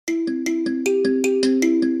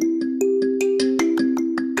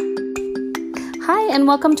and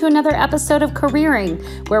welcome to another episode of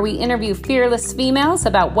Careering, where we interview fearless females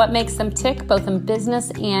about what makes them tick both in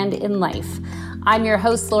business and in life. I'm your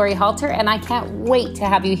host, Lori Halter, and I can't wait to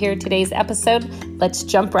have you hear today's episode. Let's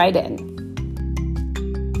jump right in.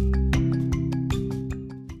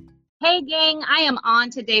 Hey gang, I am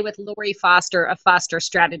on today with Lori Foster of Foster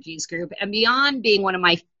Strategies Group, and beyond being one of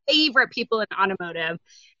my favorite people in automotive,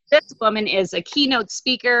 this woman is a keynote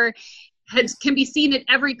speaker, can be seen at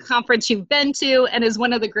every conference you've been to, and is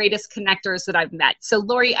one of the greatest connectors that I've met. So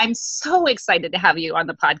Lori, I'm so excited to have you on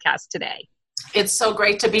the podcast today. It's so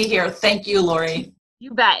great to be here. Thank you, Lori.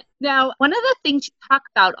 You bet. Now, one of the things you talk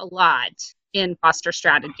about a lot in Foster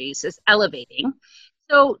Strategies is elevating.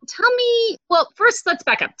 So tell me, well, first let's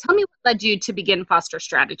back up. Tell me what led you to begin Foster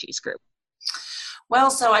Strategies Group. Well,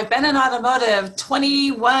 so I've been in automotive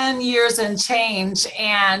 21 years and change,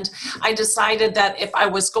 and I decided that if I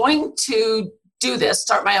was going to do this,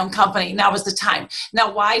 start my own company, now was the time. Now,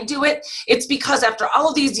 why do it? It's because after all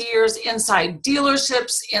of these years inside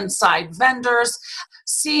dealerships, inside vendors,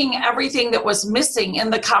 seeing everything that was missing in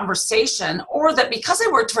the conversation, or that because I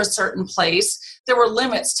worked for a certain place, there were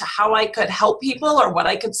limits to how I could help people or what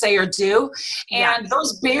I could say or do. And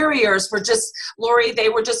those barriers were just, Lori, they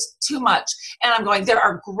were just too much. And I'm going, there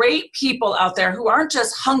are great people out there who aren't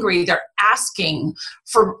just hungry, they're asking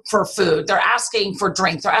for food, they're asking for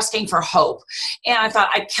drink, they're asking for hope. And I thought,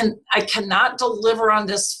 I cannot deliver on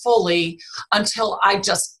this fully until I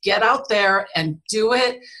just get out there and do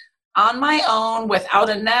it on my own, without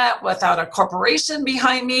a net, without a corporation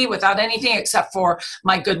behind me, without anything except for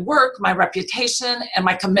my good work, my reputation, and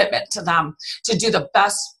my commitment to them to do the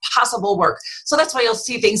best possible work. So that's why you'll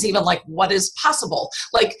see things even like what is possible.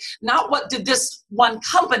 Like, not what did this one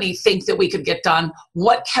company think that we could get done?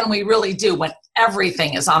 What can we really do when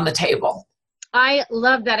everything is on the table? I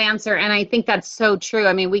love that answer, and I think that's so true.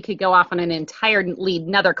 I mean, we could go off on an entirely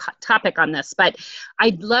another topic on this, but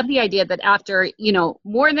I love the idea that after,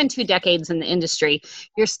 more than 2 decades in the industry,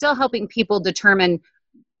 you're still helping people determine,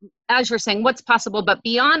 as you're saying, what's possible, but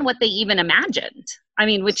beyond what they even imagined. I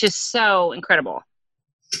mean, which is so incredible.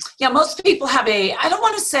 Yeah, most people have I don't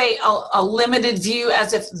want to say a limited view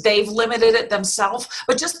as if they've limited it themselves,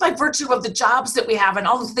 but just by virtue of the jobs that we have and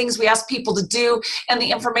all the things we ask people to do and the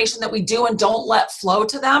information that we do and don't let flow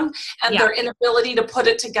to them and their inability to put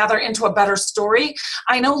it together into a better story.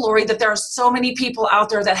 I know, Lori, that there are so many people out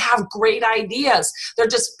there that have great ideas. They're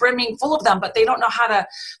just brimming full of them, but they don't know how to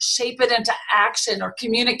shape it into action or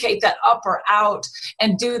communicate that up or out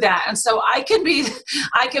and do that. And so I can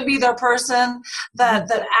be their person that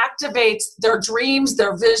activates their dreams,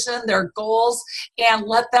 their vision, their goals, and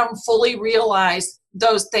let them fully realize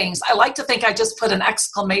those things. I like to think I just put an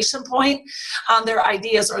exclamation point on their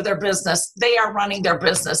ideas or their business. They are running their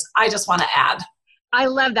business. I just want to add. I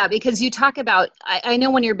love that, because you talk about, I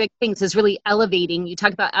know one of your big things is really elevating. You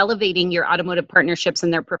talk about elevating your automotive partnerships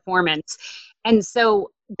and their performance. And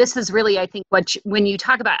so this is really, I think, when you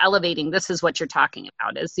talk about elevating, this is what you're talking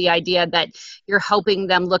about, is the idea that you're helping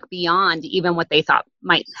them look beyond even what they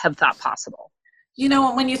might have thought possible.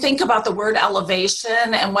 When you think about the word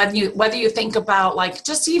elevation, and whether you think about like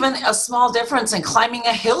just even a small difference in climbing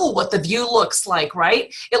a hill, what the view looks like,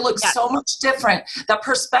 right? It looks so much different. The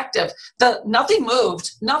perspective, nothing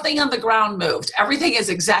moved, nothing on the ground moved. Everything is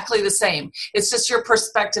exactly the same. It's just your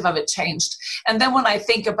perspective of it changed. And then when I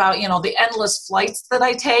think about, the endless flights that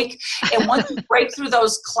I take, and once you break through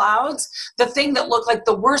those clouds, the thing that looked like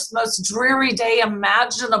the worst, most dreary day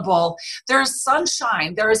imaginable, there's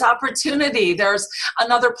sunshine, there is opportunity, there's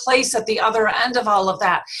another place at the other end of all of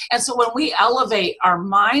that. And so when we elevate our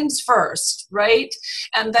minds first, right,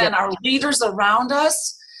 and then our leaders around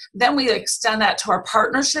us, then we extend that to our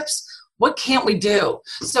partnerships. What can't we do?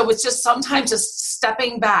 So it's just sometimes just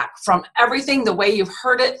stepping back from everything the way you've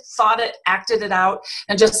heard it, thought it, acted it out,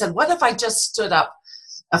 and just said, what if I just stood up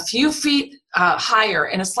a few feet higher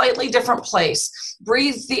in a slightly different place,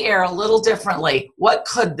 breathed the air a little differently? What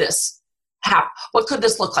could this what could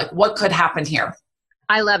this look like? What could happen here?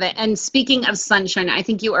 I love it. And speaking of sunshine, I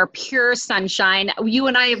think you are pure sunshine. You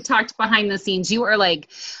and I have talked behind the scenes. You are like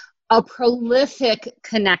a prolific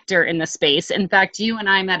connector in the space. In fact, you and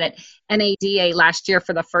I met at NADA last year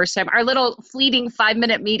for the first time, our little fleeting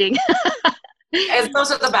 5-minute meeting. And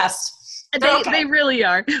those are the best. They really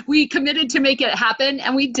are. We committed to make it happen,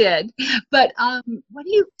 and we did. But tell us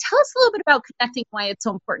a little bit about connecting, why it's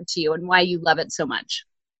so important to you and why you love it so much.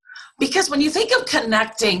 Because when you think of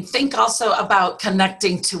connecting, think also about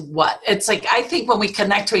connecting to what? It's like, I think when we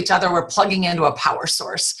connect to each other, we're plugging into a power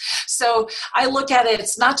source. So I look at it,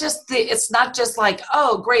 it's not just like,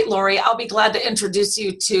 oh, great, Lori, I'll be glad to introduce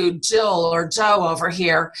you to Jill or Joe over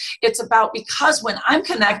here. It's about, because when I'm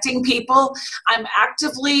connecting people, I'm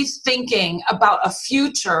actively thinking about a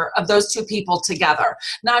future of those two people together.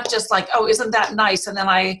 Not just like, oh, isn't that nice? And then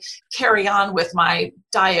I carry on with my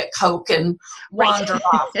Diet Coke and wander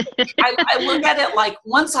off. I look at it like,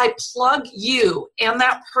 once I plug you and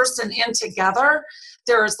that person in together,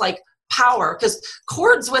 there's like power, because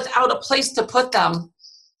cords without a place to put them,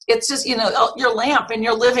 it's just, your lamp in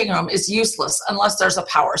your living room is useless unless there's a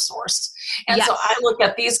power source. And Yes. so I look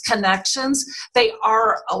at these connections, they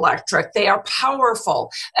are electric, they are powerful,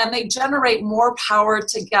 and they generate more power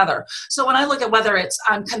together. So when I look at whether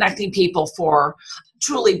I'm connecting people for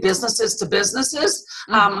truly businesses to businesses,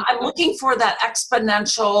 I'm looking for that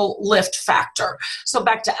exponential lift factor. So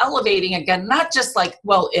back to elevating again, not just like,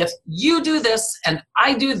 well, if you do this and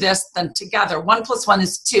I do this, then together 1 + 1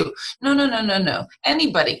 is 2. No.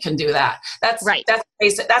 Anybody can do that. That's Right. That's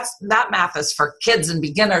basic. That math is for kids and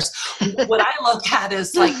beginners. What I look at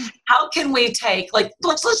is like, how can we take, like,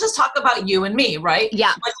 let's just talk about you and me, right?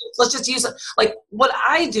 Yeah. Let's just use it. Like what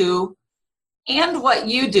I do and what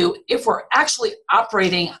you do, if we're actually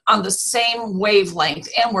operating on the same wavelength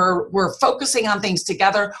and we're focusing on things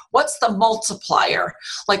together, what's the multiplier?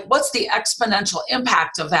 Like, what's the exponential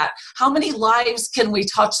impact of that? How many lives can we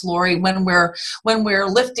touch, Lori, when we're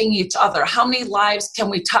lifting each other? How many lives can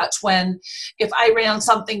we touch if I ran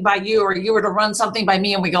something by you or you were to run something by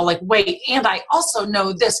me, and we go like, wait, and I also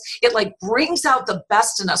know this. It like brings out the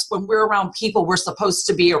best in us when we're around people we're supposed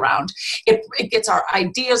to be around. It gets our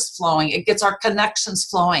ideas flowing. It gets our connections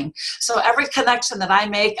flowing. So every connection that I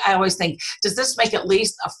make, I always think, does this make at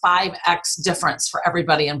least a 5x difference for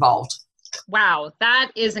everybody involved? Wow,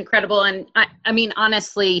 that is incredible. And I mean,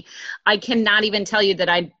 honestly, I cannot even tell you that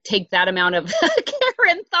I take that amount of care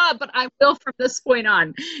and thought, but I will from this point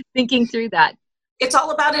on, thinking through that. It's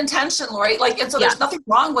all about intention, Lori. Like, and so there's nothing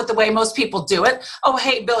wrong with the way most people do it. Oh,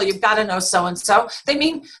 hey, Bill, you've got to know so-and-so. They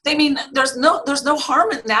mean, there's no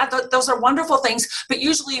harm in that. Those are wonderful things. But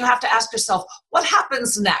usually you have to ask yourself, what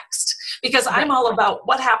happens next? Because I'm all about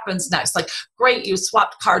what happens next. Like, great, you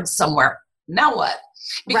swapped cards somewhere. Now what?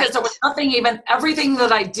 Because there was everything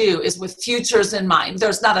that I do is with futures in mind.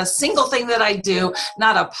 There's not a single thing that I do,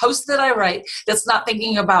 not a post that I write that's not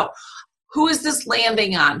thinking about, who is this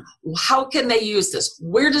landing on? How can they use this?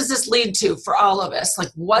 Where does this lead to for all of us? Like,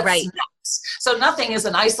 what's next? So nothing is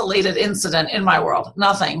an isolated incident in my world.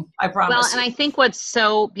 Nothing, I promise. Well, and I think what's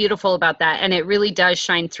so beautiful about that, and it really does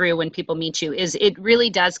shine through when people meet you, is it really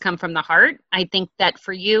does come from the heart. I think that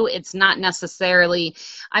for you, it's not necessarily,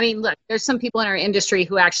 I mean, look, there's some people in our industry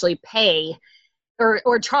who actually pay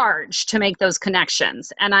or charge to make those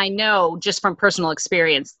connections. And I know just from personal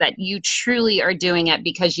experience that you truly are doing it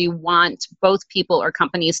because you want both people or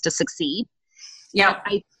companies to succeed. Yeah.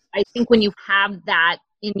 I think when you have that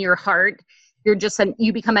in your heart,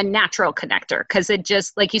 you become a natural connector, because it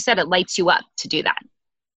just, like you said, it lights you up to do that.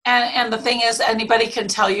 And the thing is, anybody can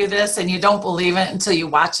tell you this, and you don't believe it until you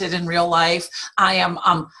watch it in real life. I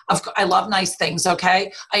love nice things.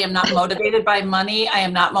 Okay, I am not motivated by money. I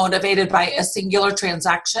am not motivated by a singular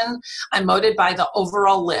transaction. I'm motivated by the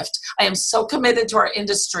overall lift. I am so committed to our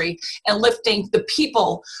industry and lifting the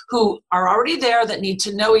people who are already there that need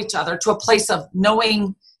to know each other to a place of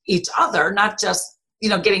knowing each other, not just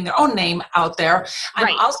getting their own name out there.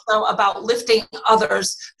 I'm also about lifting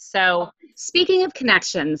others. So speaking of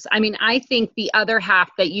connections, I mean, I think the other half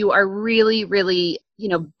that you are really, really,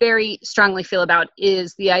 very strongly feel about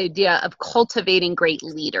is the idea of cultivating great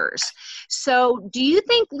leaders. So do you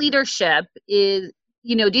think leadership is,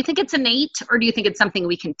 do you think it's innate, or do you think it's something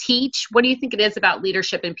we can teach? What do you think it is about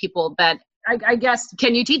leadership in people that, I guess,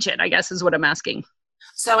 can you teach it, I guess is what I'm asking.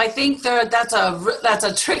 So I think that's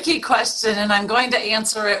a tricky question, and I'm going to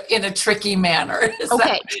answer it in a tricky manner. Is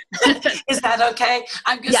that okay?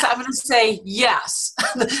 I'm going to say yes.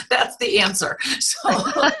 That's the answer. So,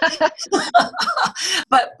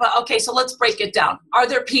 but okay. So let's break it down. Are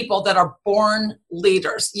there people that are born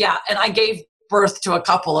leaders? Yeah, and I gave birth to a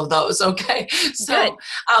couple of those. Okay. So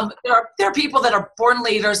there are people that are born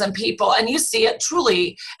leaders, and you see it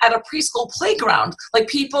truly at a preschool playground, like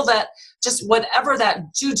people that just whatever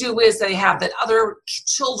that juju is they have, that other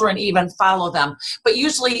children even follow them. But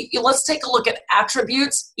usually, let's take a look at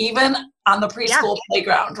attributes, even on the preschool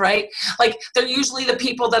playground, right? Like they're usually the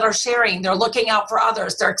people that are sharing, they're looking out for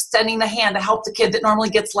others, they're extending the hand to help the kid that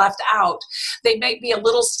normally gets left out. They may be a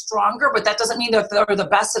little stronger, but that doesn't mean that they're the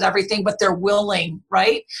best at everything, but they're willing,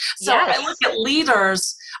 right? So I look at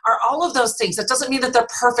leaders are all of those things. That doesn't mean that they're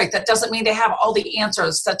perfect. That doesn't mean they have all the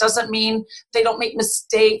answers. That doesn't mean they don't make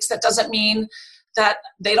mistakes. That doesn't mean that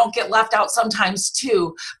they don't get left out sometimes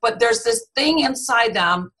too. But there's this thing inside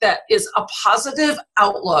them that is a positive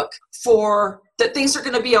outlook for that things are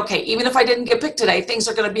going to be okay. Even if I didn't get picked today, things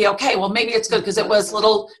are going to be okay. Well, maybe it's good because it was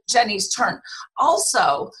little Jenny's turn.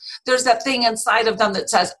 Also, there's that thing inside of them that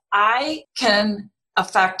says, I can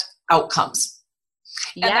affect outcomes.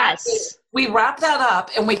 Yes. We wrap that up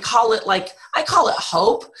and we call it, like, I call it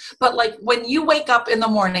hope. But like when you wake up in the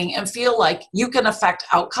morning and feel like you can affect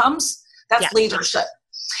outcomes, that's leadership.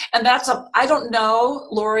 And I don't know,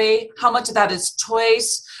 Lori, how much of that is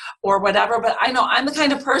choice or whatever, but I know I'm the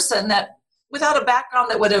kind of person that without a background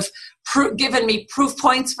that would have given me proof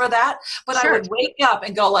points for that, but I would wake up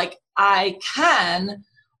and go like, I can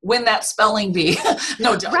win that spelling bee.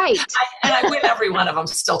 No joke. Right. I win every one of them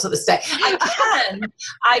still to this day.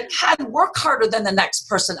 I can work harder than the next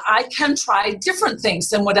person. I can try different things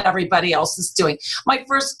than what everybody else is doing. My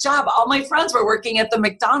first job, all my friends were working at the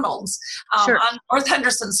McDonald's on North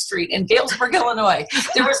Henderson Street in Galesburg, Illinois.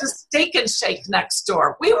 There was a Steak and Shake next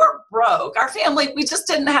door. We were broke. Our family, we just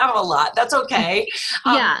didn't have a lot. That's okay.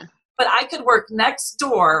 But I could work next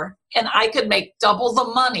door and I could make double the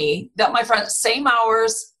money that my friends, same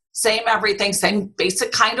hours, same everything, same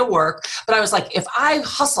basic kind of work. But I was like, if I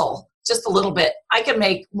hustle just a little bit, I can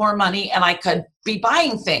make more money and I could be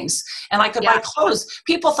buying things and I could buy clothes.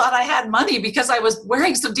 People thought I had money because I was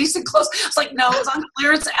wearing some decent clothes. It's like, no, it's on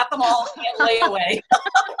clearance at the mall and layaway.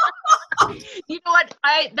 You know what?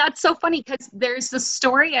 That's so funny because there's this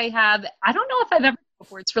story I have. I don't know if I've ever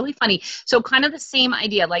before. It's really funny. So kind of the same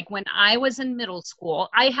idea. Like when I was in middle school,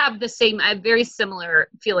 I have very similar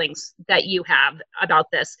feelings that you have about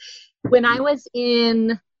this. When I was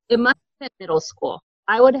it must have been middle school,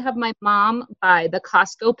 I would have my mom buy the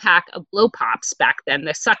Costco pack of Blow Pops back then,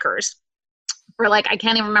 the suckers, for like, I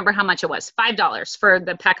can't even remember how much it was, $5 for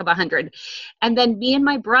the pack of 100. And then me and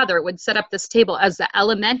my brother would set up this table as the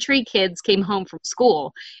elementary kids came home from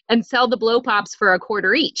school and sell the Blow Pops for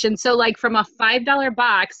 $0.25 each. And so like from a $5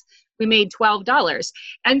 box, we made $12.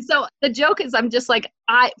 And so the joke is, I'm just like,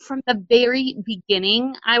 from the very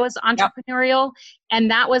beginning, I was entrepreneurial and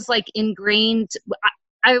that was like ingrained.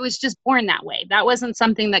 I was just born that way. That wasn't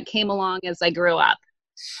something that came along as I grew up.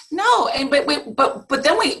 No, but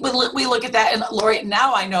then we look at that, and Lori,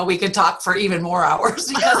 now I know we could talk for even more hours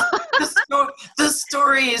because the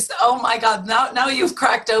stories. Oh my God! Now you've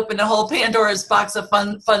cracked open a whole Pandora's box of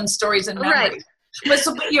fun stories and memories. Right.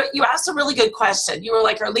 But you asked a really good question. You were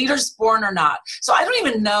like, are leaders born or not? So I don't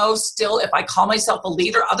even know still if I call myself a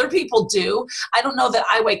leader. Other people do. I don't know that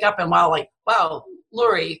I wake up and wow,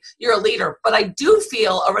 Lori, you're a leader. But I do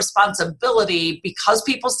feel a responsibility because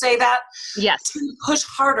people say that to push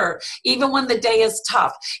harder, even when the day is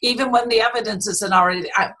tough, even when the evidence isn't already.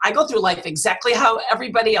 I go through life exactly how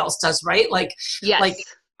everybody else does, right? Like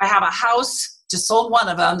I have a house. Just sold one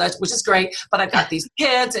of them, which is great. But I've got these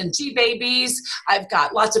kids and G-babies. I've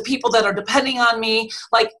got lots of people that are depending on me.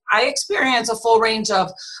 Like I experience a full range of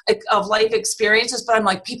life experiences, but I'm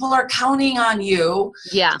like, people are counting on you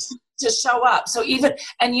to show up. So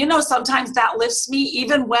sometimes that lifts me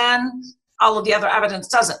even when all of the other evidence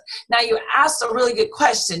doesn't. Now you asked a really good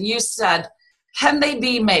question. You said, can they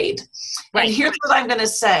be made? Right. And here's what I'm going to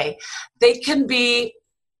say. They can be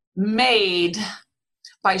made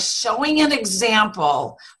by showing an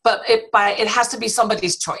example, but it has to be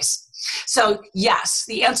somebody's choice. So yes,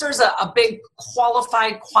 the answer is a big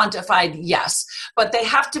qualified, quantified yes, but they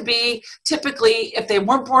have to be typically, if they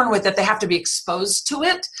weren't born with it, they have to be exposed to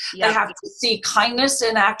it. Yep. They have to see kindness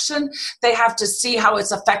in action. They have to see how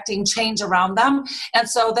it's affecting change around them. And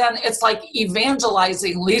so then it's like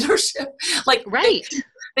evangelizing leadership. Like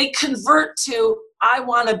they convert to, I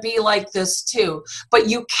want to be like this too, but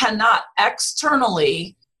you cannot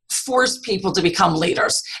externally force people to become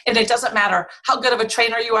leaders. And it doesn't matter how good of a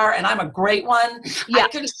trainer you are, and I'm a great one. I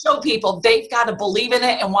can show people they've got to believe in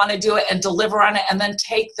it and want to do it and deliver on it and then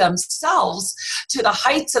take themselves to the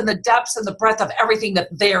heights and the depths and the breadth of everything that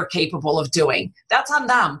they're capable of doing. That's on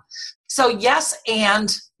them. So yes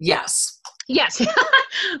and yes. Yes.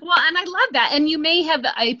 Well, and I love that. And you may have,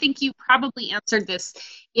 I think you probably answered this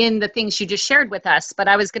in the things you just shared with us, but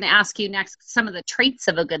I was going to ask you next some of the traits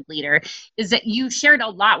of a good leader is that you shared a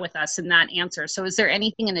lot with us in that answer. So is there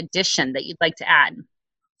anything in addition that you'd like to add?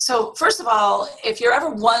 So first of all, if you're ever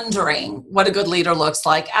wondering what a good leader looks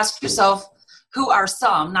like, ask yourself, who are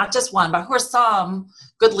some, not just one, but who are some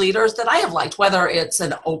good leaders that I have liked, whether it's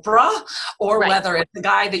an Oprah or whether it's the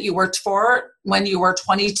guy that you worked for when you were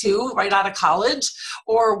 22, right out of college,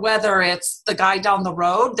 or whether it's the guy down the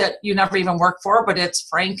road that you never even worked for, but it's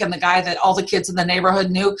Frank and the guy that all the kids in the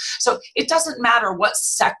neighborhood knew. So it doesn't matter what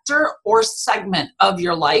sector or segment of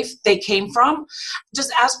your life they came from.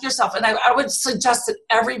 Just ask yourself, and I would suggest that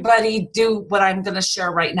everybody do what I'm going to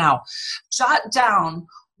share right now. Jot down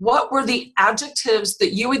what were the adjectives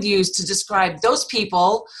that you would use to describe those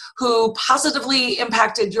people who positively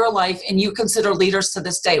impacted your life and you consider leaders to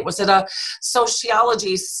this day? Was it a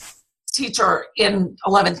sociology teacher in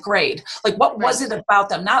 11th grade? Like, what was it about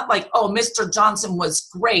them? Not like, oh, Mr. Johnson was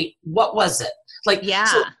great. What was it? Like,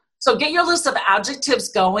 so get your list of adjectives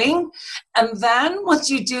going. And then once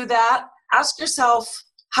you do that, ask yourself,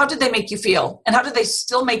 how did they make you feel? And how do they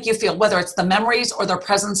still make you feel, whether it's the memories or their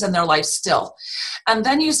presence in their life still? And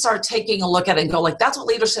then you start taking a look at it and go like, that's what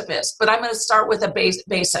leadership is. But I'm going to start with a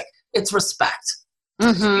basic. It's respect.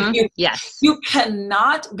 Mm-hmm. Yes. You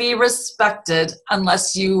cannot be respected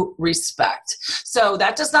unless you respect. So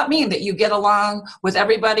that does not mean that you get along with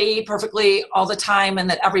everybody perfectly all the time, and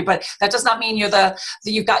that does not mean you're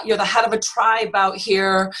the head of a tribe out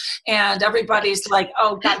here and everybody's like,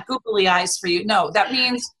 oh, got googly eyes for you. No, that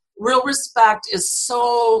means real respect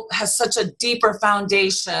has such a deeper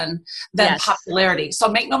foundation than popularity. So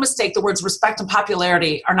make no mistake, the words respect and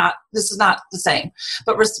popularity this is not the same.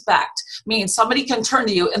 But respect means somebody can turn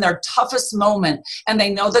to you in their toughest moment and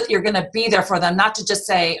they know that you're going to be there for them, not to just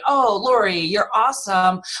say, oh, Lori, you're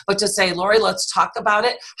awesome, but to say, Lori, let's talk about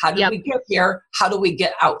it. How did we get here? How do we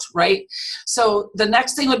get out, right? So the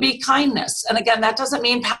next thing would be kindness. And again, that doesn't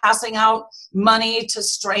mean passing out money to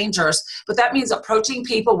strangers, but that means approaching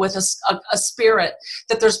people with a spirit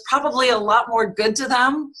that there's probably a lot more good to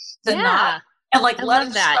them than not. And like, let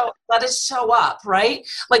it show up, right?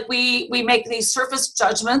 Like we make these surface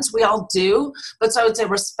judgments, we all do. But so I would say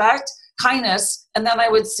respect, kindness, and then I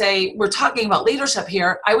would say, we're talking about leadership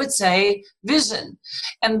here, I would say vision.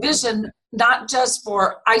 And vision, not just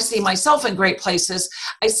for, I see myself in great places,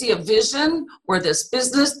 I see a vision where this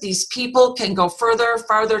business, these people can go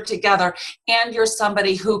farther together, and you're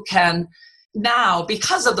somebody who can now,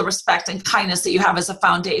 because of the respect and kindness that you have as a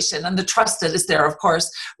foundation and the trust that is there, of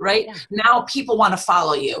course, right? Yeah. Now people want to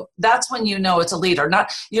follow you. That's when you know it's a leader.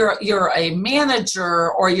 Not you're a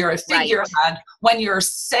manager or you're a figurehead when you're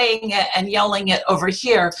saying it and yelling it over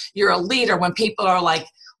here. You're a leader when people are like,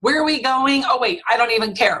 where are we going? Oh, wait, I don't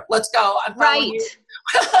even care. Let's go. I'm following you.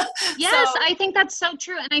 Yes, I think that's so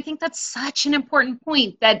true. And I think that's such an important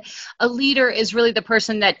point, that a leader is really the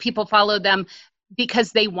person that people follow them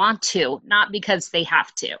because they want to, not because they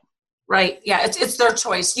have to. Right. Yeah. It's their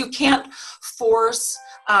choice. You can't force,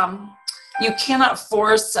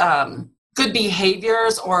 good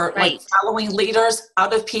behaviors or like following leaders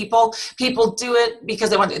out of people. People do it because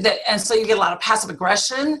they want to, and so you get a lot of passive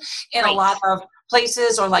aggression in a lot of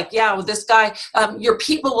places, or like, this guy, your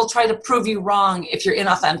people will try to prove you wrong if you're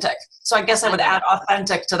inauthentic. So I guess I would add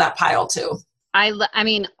authentic to that pile too. I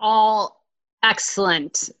mean, all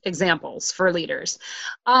excellent examples for leaders.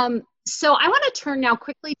 So I want to turn now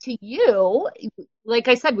quickly to you. Like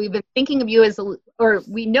I said, we've been thinking of you or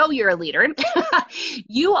we know you're a leader.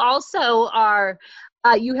 You also are,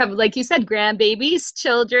 you have, like you said, grandbabies,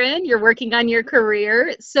 children, you're working on your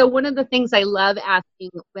career. So one of the things I love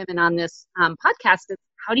asking women on this podcast is,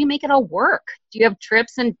 how do you make it all work? Do you have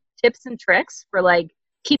tips and tricks for like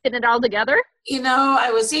keeping it all together?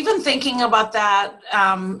 I was even thinking about that.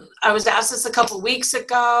 I was asked this a couple of weeks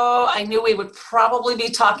ago. I knew we would probably be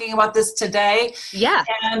talking about this today. Yeah.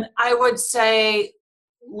 And I would say,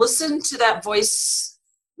 listen to that voice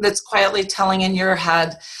that's quietly telling in your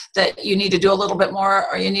head that you need to do a little bit more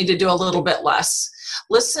or you need to do a little bit less.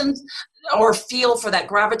 Listen or feel for that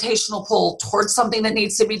gravitational pull towards something that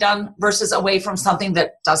needs to be done versus away from something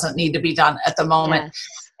that doesn't need to be done at the moment. Yes.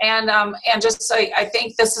 And just say, I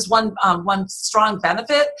think this is one strong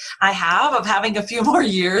benefit I have of having a few more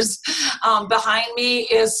years behind me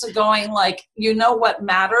is going like, what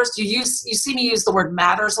matters. You see me use the word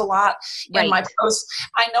matters a lot in my posts.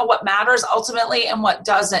 I know what matters ultimately and what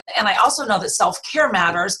doesn't. And I also know that self-care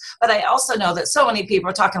matters, but I also know that so many people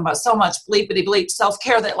are talking about so much bleepity bleep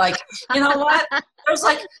self-care that like, you know what? There's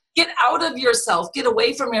like Get out of yourself, get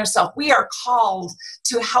away from yourself. We are called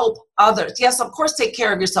to help others. Yes, of course, take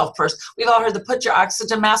care of yourself first. We've all heard to put your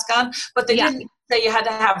oxygen mask on, but they didn't say you had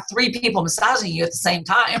to have 3 people massaging you at the same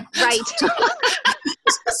time. Right.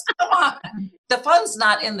 Just, come on. The fun's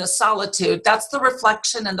not in the solitude. That's the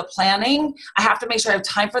reflection and the planning. I have to make sure I have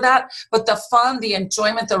time for that. But the fun, the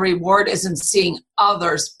enjoyment, the reward is in seeing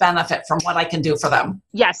others benefit from what I can do for them.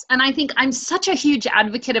 Yes. And I think I'm such a huge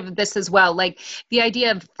advocate of this as well. Like the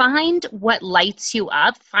idea of find what lights you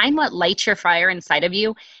up, find what lights your fire inside of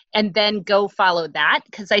you, and then go follow that.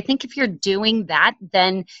 Because I think if you're doing that,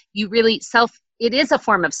 then you really it is a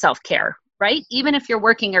form of self-care, right? Even if you're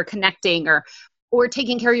working or connecting or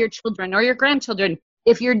taking care of your children or your grandchildren,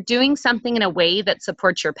 if you're doing something in a way that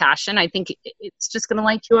supports your passion, I think it's just going to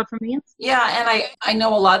light you up from the inside. Yeah, and I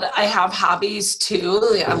know I have hobbies too.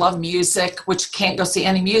 I love music, which can't go see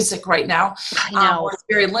any music right now. I know. It's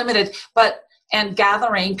very limited, and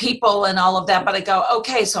gathering people and all of that. But I go,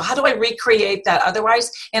 okay, so how do I recreate that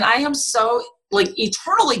otherwise? And I am so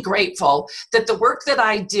eternally grateful that the work that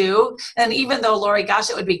I do, and even though, Lori, gosh,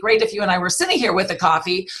 it would be great if you and I were sitting here with a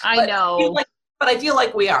coffee. I know. But I feel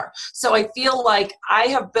like we are. So I feel like I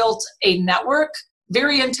have built a network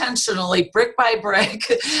very intentionally, brick by brick,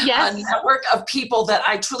 yes. a network of people that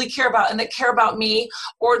I truly care about and that care about me,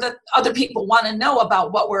 or that other people want to know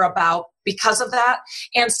about what we're about because of that.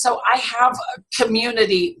 And so I have a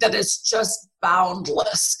community that is just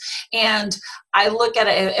boundless. And I look at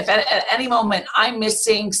it, if at any moment I'm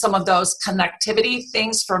missing some of those connectivity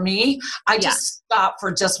things for me, I just stop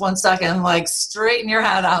for just 1 second, like straighten your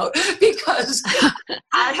head out, because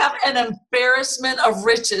I have an embarrassment of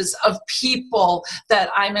riches of people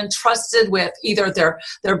that I'm entrusted with, either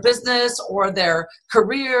their business or their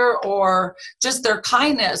career or just their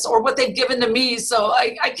kindness or what they've given to me. So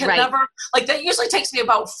I can never, that usually takes me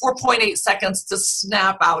about 4.8 seconds to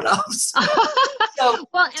snap out of. So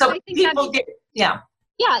I think people Yeah,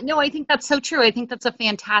 no, I think that's so true. I think that's a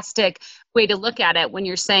fantastic way to look at it when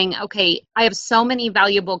you're saying, okay, I have so many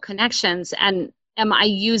valuable connections, and am I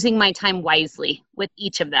using my time wisely with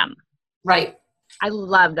each of them? Right. I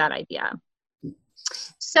love that idea.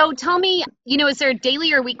 So tell me, is there a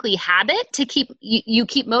daily or weekly habit to keep you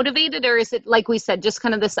keep motivated, or is it, like we said, just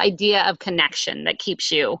kind of this idea of connection that keeps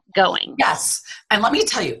you going? Yes. And let me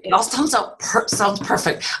tell you, it all sounds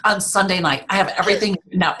perfect on Sunday night. I have everything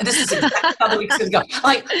now. And this is exactly how the week's going to go.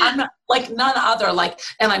 I'm not like none other,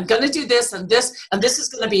 and I'm going to do this, and this is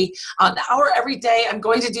going to be an hour every day. I'm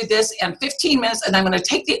going to do this and 15 minutes, and I'm going to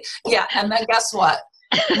take and then guess what?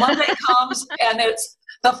 Monday comes and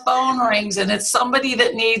the phone rings and it's somebody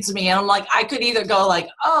that needs me. And I'm like, I could either go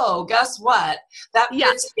oh, guess what? That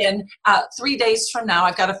fits in 3 days from now.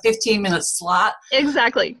 I've got a 15-minute slot.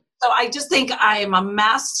 Exactly. So I just think I am a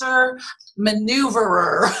master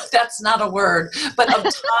maneuverer. That's not a word, but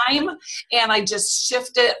of time. And I just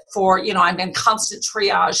shift it for, I'm in constant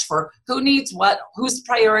triage for who needs what, whose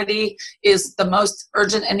priority is the most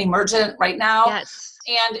urgent and emergent right now. Yes.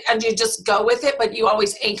 And you just go with it, but you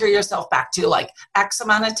always anchor yourself back to X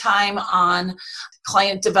amount of time on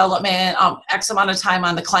client development, X amount of time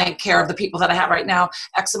on the client care of the people that I have right now,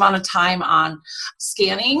 X amount of time on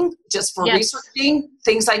scanning just for researching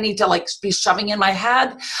things I need to be shoving in my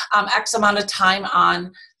head, X amount of time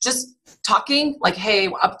on just talking, hey,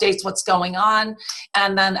 updates, what's going on,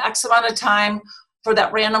 and then X amount of time for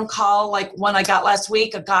that random call, like one I got last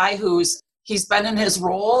week, a guy he's been in his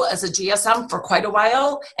role as a GSM for quite a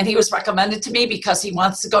while, and he was recommended to me because he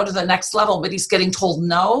wants to go to the next level, but he's getting told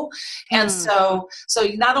no. And so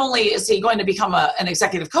not only is he going to become an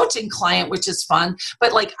executive coaching client, which is fun,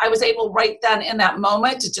 but I was able right then in that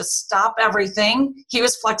moment to just stop everything. He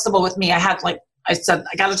was flexible with me. I had I said,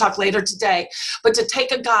 I got to talk later today, but to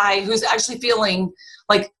take a guy who's actually feeling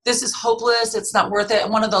this is hopeless, it's not worth it,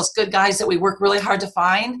 and one of those good guys that we work really hard to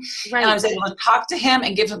find. Right. And I was able to talk to him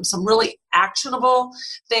and give him some really actionable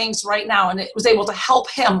things right now, and it was able to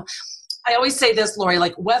help him. I always say this, Lori,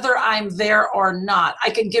 whether I'm there or not, I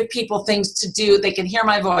can give people things to do. They can hear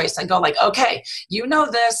my voice and go okay,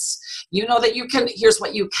 this, that here's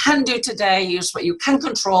what you can do today. Here's what you can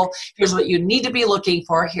control. Here's what you need to be looking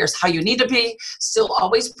for. Here's how you need to be still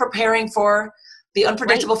always preparing for the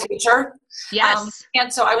unpredictable future. Yes.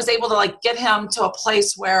 And so I was able to get him to a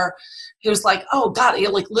place where he was oh God, he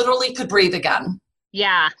literally could breathe again.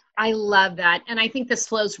 Yeah, I love that. And I think this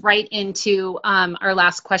flows right into our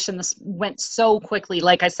last question. This went so quickly.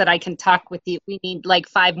 Like I said, I can talk with you. We need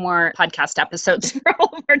 5 more podcast episodes for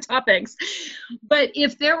all of our topics. But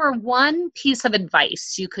if there were one piece of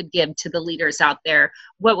advice you could give to the leaders out there,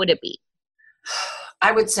 what would it be?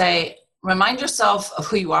 I would say, remind yourself of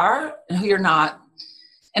who you are and who you're not.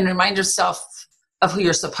 and remind yourself of who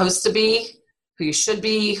you're supposed to be, who you should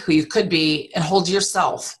be, who you could be, and hold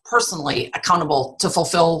yourself personally accountable to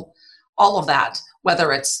fulfill all of that,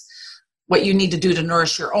 whether it's what you need to do to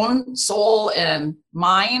nourish your own soul and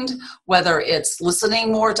mind, whether it's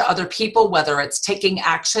listening more to other people, whether it's taking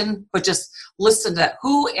action, but just listen to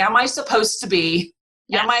who am I supposed to be?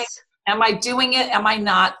 Yes. Am I doing it? Am I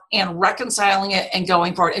not? And reconciling it and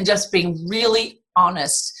going for it and just being really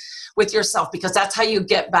honest with yourself, because that's how you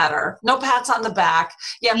get better. No pats on the back.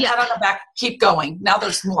 Yeah, pat on the back. Keep going. Now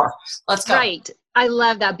there's more. Let's go. Right. I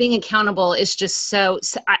love that. Being accountable is just so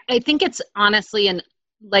I think it's honestly a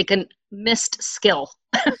missed skill.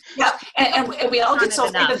 Yeah, and we all get so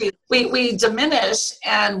afraid of these. We diminish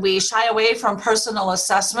and we shy away from personal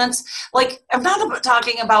assessments. Like, I'm not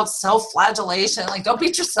talking about self-flagellation. Like, don't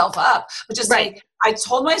beat yourself up, but just say, I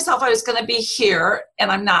told myself I was going to be here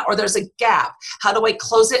and I'm not, or there's a gap. How do I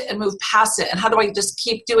close it and move past it? And how do I just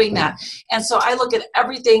keep doing that? And so I look at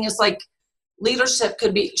everything as like leadership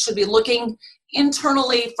should be looking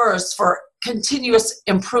internally first for continuous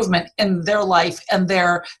improvement in their life and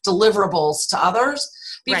their deliverables to others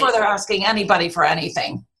before they're asking anybody for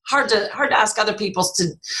anything. Hard to ask other people to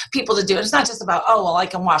do it. It's not just about, oh, well, I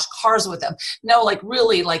can wash cars with them. No, like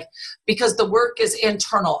really, like, because the work is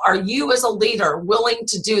internal. Are you as a leader willing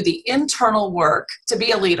to do the internal work to be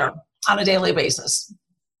a leader on a daily basis?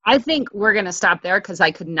 I think we're going to stop there because I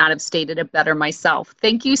could not have stated it better myself.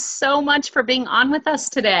 Thank you so much for being on with us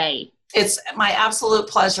today. It's my absolute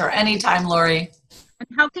pleasure. Anytime, Lori. And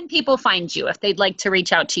how can people find you if they'd like to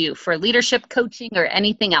reach out to you for leadership coaching or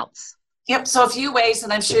anything else? Yep. So a few ways,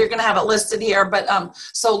 and I'm sure you're going to have it listed here, but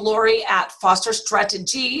so Lori at Foster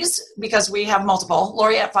Strategies, because we have multiple,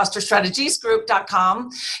 Lori at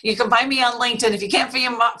fosterstrategiesgroup.com. You can find me on LinkedIn. If you can't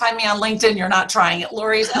find me on LinkedIn, you're not trying it.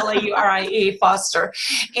 Lori's Laurie Foster.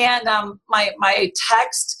 And my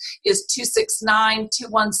text is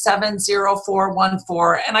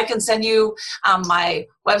 269-217-0414. And I can send you my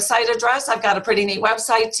website address. I've got a pretty neat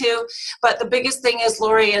website too. But the biggest thing is,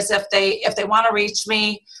 Lori, is if they want to reach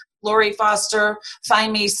me, Laurie Foster,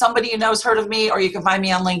 find me, somebody you know has heard of me, or you can find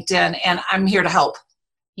me on LinkedIn, and I'm here to help.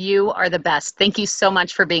 You are the best. Thank you so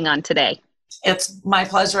much for being on today. It's my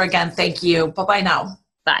pleasure again. Thank you. Bye-bye now.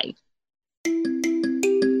 Bye.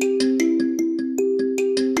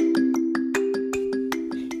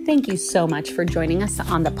 Thank you so much for joining us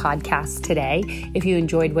on the podcast today. If you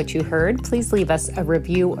enjoyed what you heard, please leave us a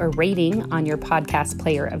review or rating on your podcast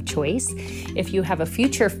player of choice. If you have a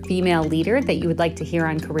future female leader that you would like to hear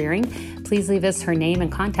on Careering, please leave us her name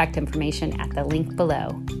and contact information at the link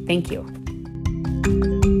below. Thank you.